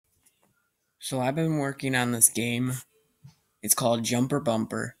So I've been working on this game. It's called Jumper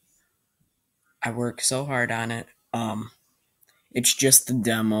Bumper. I work so hard on it. It's just the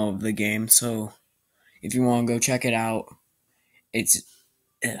demo of the game. So if you want to go check it out, it's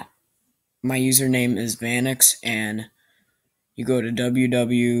my username is Vanix, and you go to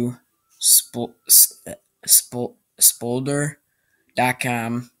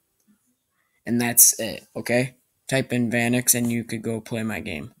www.spolder.com, and that's it. Okay, type in Vanix, and you could go play my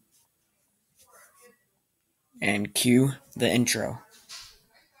game. And cue the intro.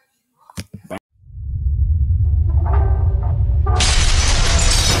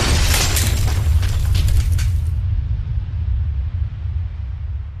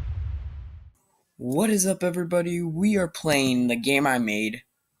 What is up, everybody? We are playing the game I made,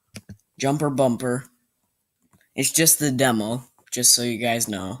 Jumper Bumper. It's just the demo, just so you guys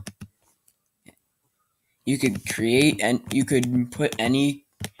know. You could create and you could put any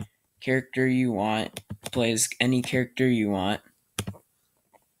character you want, play as any character you want.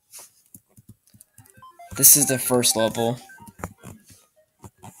 This is the first level.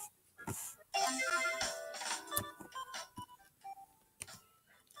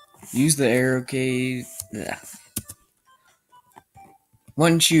 Use the arrow key.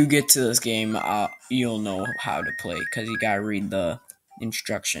 Once you get to this game, you'll know how to play, because you gotta read the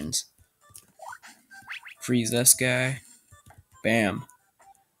instructions. Freeze this guy. Bam.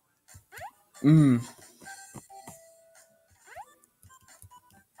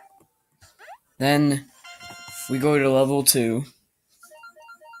 Then we go to level 2.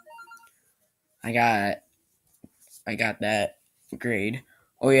 I got that grade.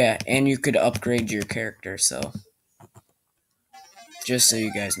 Oh yeah, and you could upgrade your character, so just so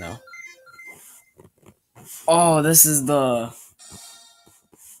you guys know. Oh, this is the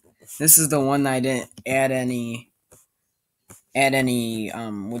one I didn't add any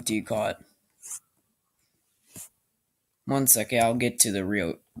what do you call it? One second, I'll get to the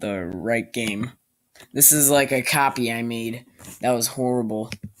right game. This is like a copy I made. That was horrible.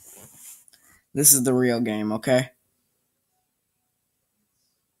 This is the real game, okay?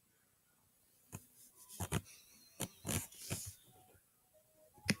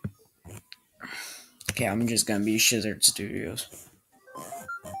 Okay, I'm just gonna be Shizzard Studios.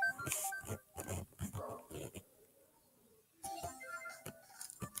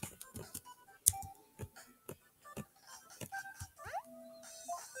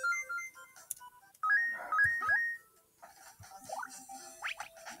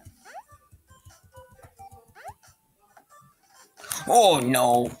 Oh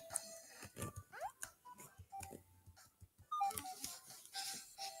no!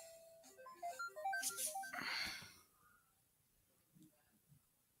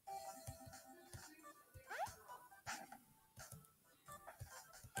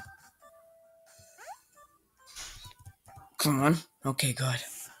 Come on. Okay, good.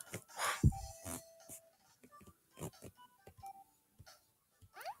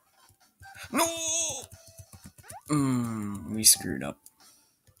 No! We screwed up.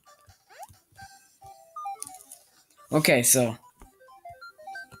 Okay, so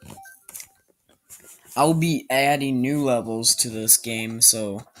I'll be adding new levels to this game,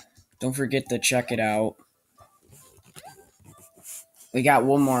 so don't forget to check it out. We got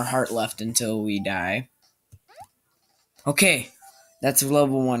one more heart left until we die. Okay, that's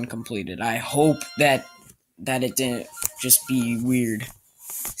level 1 completed. I hope that it didn't just be weird.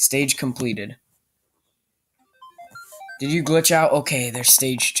 Stage completed. Did you glitch out? Okay, there's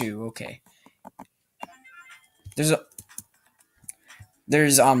stage 2. Okay. There's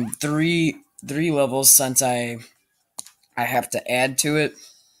three levels since I have to add to it.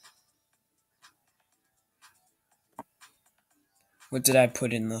 What did I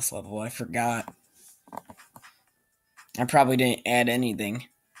put in this level? I forgot. I probably didn't add anything.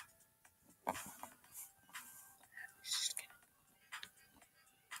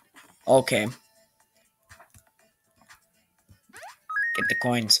 Okay. Get the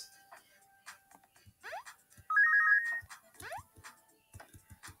coins.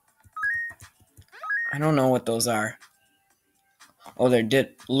 I don't know what those are. Oh, they're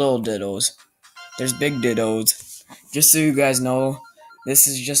little dittos. There's big dittos. Just so you guys know, this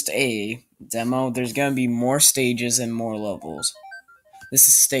is just a demo. There's gonna be more stages and more levels. This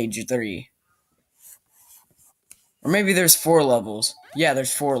is stage 3. Or maybe there's 4 levels. Yeah,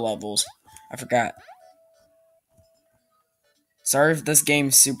 there's 4 levels. I forgot. Sorry if this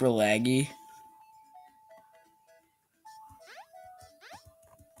game's super laggy.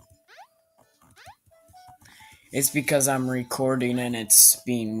 It's because I'm recording and it's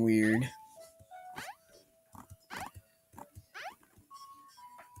being weird.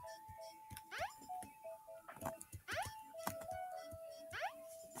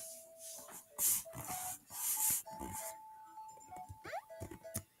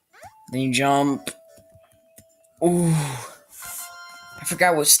 Then you jump. Ooh. I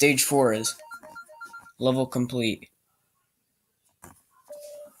forgot what stage 4 is. Level complete.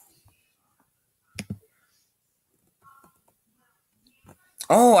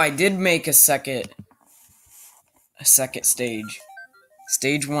 Oh, I did make a second stage.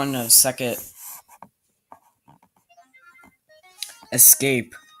 Stage 1 of second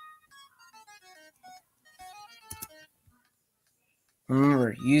escape.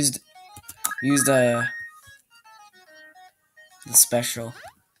 Remember, use the special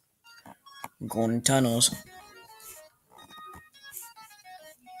golden tunnels.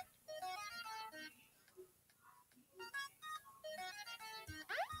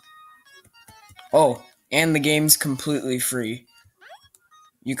 Oh, and the game's completely free.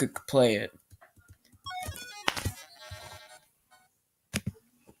 You could play it.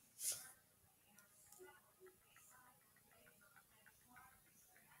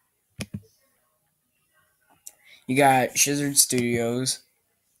 You got Shizard Studios.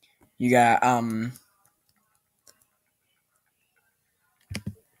 You got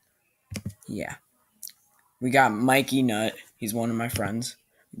yeah. We got Mikey Nut. He's one of my friends.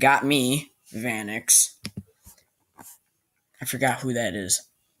 Got me, Vanix. I forgot who that is.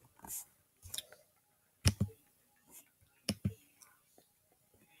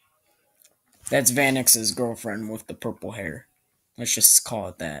 That's Vanix's girlfriend with the purple hair. Let's just call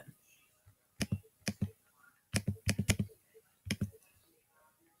it that.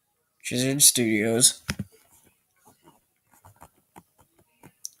 Shizard Studios.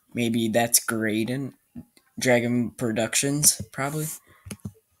 Maybe that's Graydon. Dragon Productions, probably.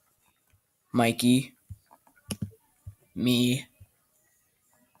 Mikey. Me.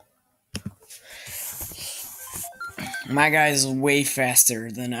 My guy's way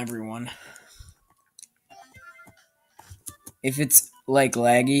faster than everyone. If it's like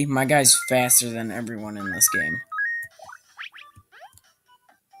laggy, my guy's faster than everyone in this game.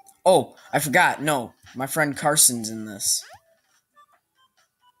 Oh, I forgot. No, my friend Carson's in this.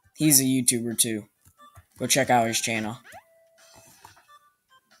 He's a YouTuber too. Go check out his channel.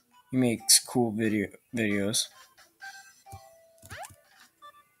 He makes cool videos.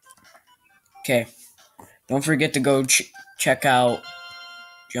 Okay. Don't forget to go check out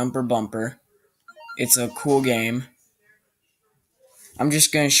Jumper Bumper. It's a cool game. I'm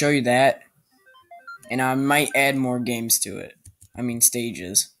just going to show you that. And I might add more games to it. I mean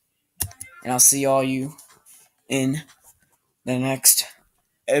stages. And I'll see all you in the next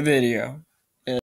video.